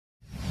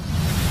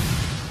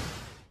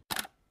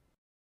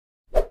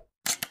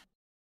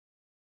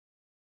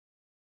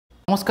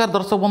नमस्कार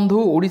दर्शक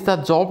बंधु Odisha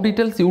job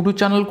details YouTube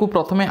channel को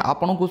प्रथमे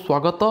आपन को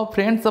स्वागत।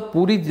 फ्रेंड्स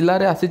पुरी जिले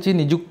में आसी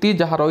निजुक्ति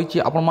जहाँ रही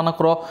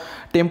आपर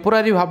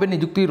टेम्पोरारी भाव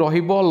निजुक्ति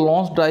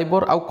लॉन्च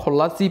ड्राइवर आउ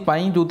खलासी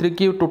जो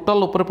कि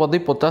टोटाल पदवी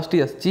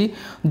 50टी आसी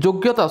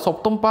योग्यता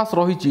सप्तम पास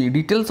रही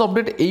डिटेल्स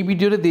अपडेट यही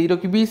वीडियो दे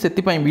रखी से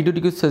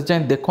वीडियो शेष जाए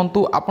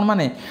देखूँ आपण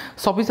मैंने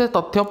सविशेष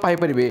तथ्य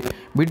पाइपर।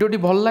 वीडियो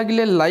भल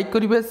लगे लाइक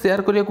करेंगे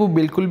शेयर करने को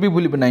बिल्कुल भी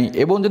भूलें ना।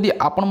 एवं जदि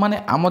आपण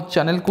मैंने आम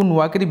चैनल को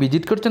नुआक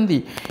विजिट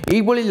करछंती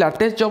एही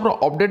लेटेस्ट जॉब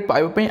अपडेट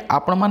पाइबा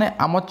आपण माने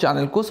आम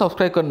चैनल को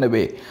सब्सक्राइब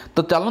करने।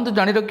 तो चलते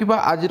जानी रखा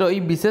आज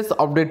विशेष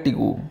अपडेट टी।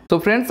 तो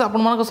फ्रेंड्स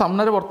आपण मान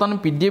सामने बर्तमान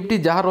पीडीएफ टी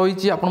जहाँ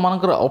रही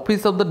आपर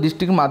office of the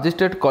district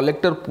magistrate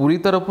collector Puri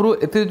तरफ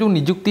जो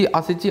निजुक्ति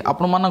आसी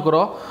आपण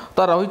मानकर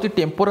ता रही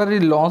टेम्पोरारी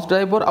लॉन्च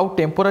ड्राइवर आउ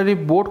टेम्पोरारी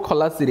बोट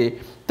खलासी रे।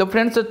 तो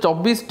फ्रेंड्स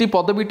 24टी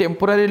पदवी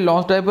टेम्पोरारी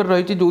लॉन्च ड्राइवर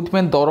रही जो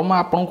दरमा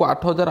आपको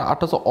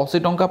 8,880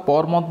 टंका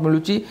पर मंथ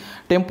मिलूँ।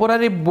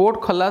 टेम्पोरारी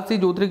बोट खलासी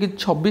जो कि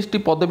 26टी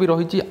पदवी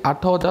रही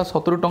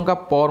 8,070 टंका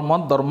पर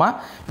मंथ दरमा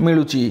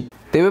मिलूँ।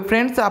 तेरे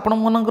फ्रेंड्स आपण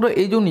मानकर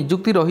ये जो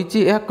निजुक्ति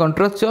रही है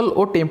कंट्राक्चुअल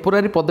और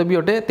टेम्पोरारी पदवी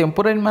अटे।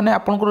 टेम्पोरारी माने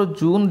आपनकर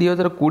जून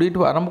 2020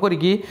 ठू आरंभ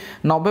करिकी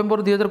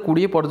नवेम्बर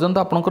 2020 पर्यंत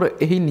आपनकर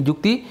यही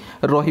निजुक्ति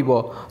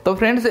रहिबो। तो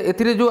फ्रेंड्स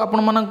एथिरे जो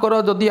आपण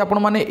मानकर जदि आपण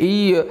माने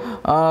एई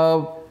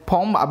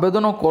फॉर्म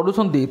आवेदन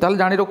करूछंती ताल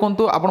जानि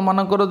रखंतु आपण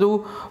मानकर जो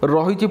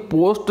रही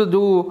पोस्ट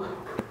जो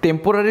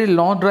टेम्पोरारी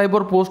लॉन्च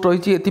ड्राइवर पोस्ट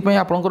रही एथिपाई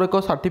आपनकर एक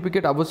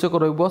सर्टिफिकेट आवश्यक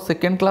रहिबो।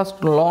 Second class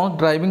launch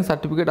driving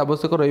certificate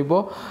आवश्यक रहिबो।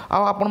 आ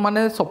आपण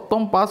माने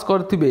सप्तम पास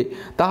करथिबे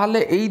ताहाले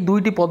एई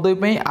दुईटी पदवी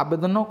पे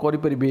आवेदन करि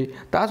परिबे।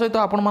 ता सहित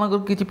आपण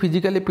मानकर किछि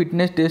फिजिकली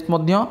फिटनेस टेस्ट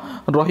मध्य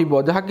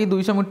रहिबो जहा कि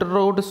 200 मीटर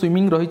रो गोटे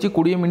स्विमिंग रही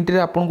 20 मिनिट रे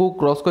आपन को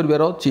क्रॉस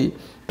करबार अछि।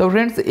 तो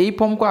फ्रेंड्स यही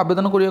फॉर्म को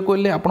आवेदन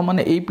करने आपण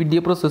मैंने यही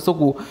पीडीएफ शेष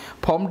को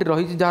फॉर्म टी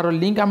रही जार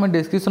लिंक आम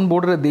डिस्क्रिप्शन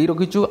बोर्ड रे दे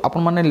रखीचु।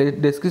 आपण मैंने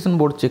डिस्क्रिप्शन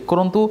बोर्ड चेक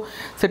करूँ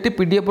से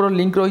पीडीएफ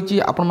लिंक रही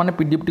आपण मैंने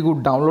पीडीएफ टी को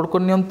डाउनलोड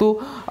करनी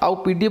आउ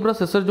पीडीएफ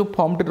शेष जो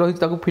फॉर्म टी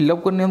रही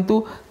फिलअप करनी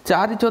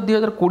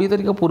 4/6/2020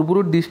 तारीख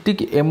पूर्व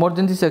district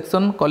emergency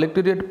section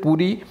collectorate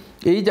Puri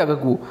यही जगह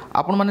को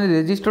आपण मैंने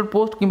रजिस्टर्ड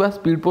पोस्ट कि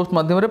स्पीड पोस्ट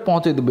माध्यम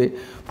पहुँचे देवे।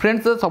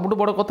 फ्रेंड्स सबुठ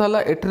बड़ कथा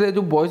है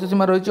जो बयस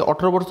सीमा रही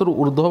 18 वर्ष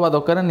ऊर्ध्व हवा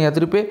दरकार निहत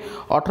रूपे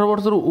 18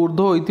 वर्ष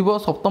ऊर्ध्व होइथिबो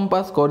सप्तम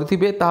पास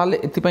करिथिबे ताहाले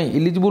एथिपाई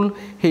इलिजिबल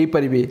हेई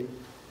परिबे।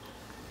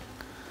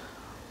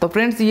 तो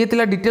फ्रेंड्स ये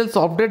थिला डिटेल्स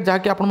अपडेट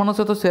जहाँकि आपण मान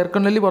सहित शेयर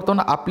करनेली। बर्तमान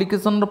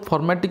एप्लिकेशन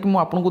फॉर्मेट की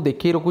आपको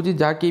देखिए रखुची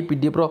जहाँकि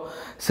पीडीएफ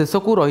शेष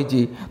को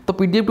रही। तो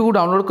पीडीएफ को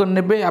डाउनलोड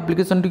करने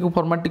एप्लिकेशन टी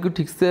फॉर्मेट को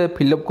ठीक से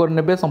फिलअप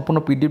करने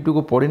संपूर्ण पीडीएफ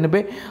को पढ़ी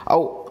ने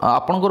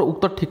आपणकर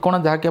उक्त ठिकाना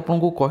जहाँकि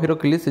आपको कही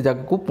रखिली से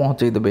जगह को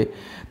पहुँचे देवे।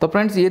 तो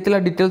फ्रेंड्स ये थिला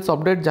डिटेल्स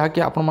अपडेट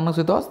जहाँकि आपण मान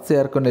सहित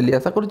शेयर करनेली।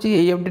 आशा करुँच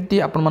यही अपडेट टी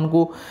आपण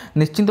को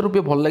निश्चिंत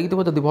रूपे भल लगी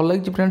जब भल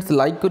लगी फ्रेंड्स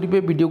लाइक करेंगे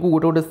वीडियो को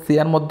गोटे गोटे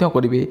शेयर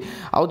करेंगे।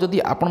 आउ जदि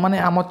आपण मैंने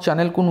आम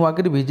चैनल को नुआ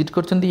कर विजिट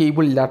करछंती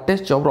एही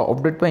लेटेस्ट जॉब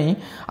अपडेट पई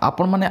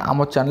आपण माने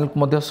आम चैनल को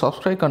मध्य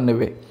सब्सक्राइब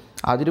करनेबे।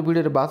 आज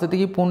वीडियो बास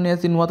एतिकी पुणी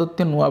आसी नुआ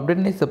तथ्य नुआ अपडेट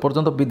नहीं से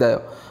पर्यंत विदाय।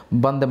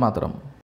 वंदे मातरम।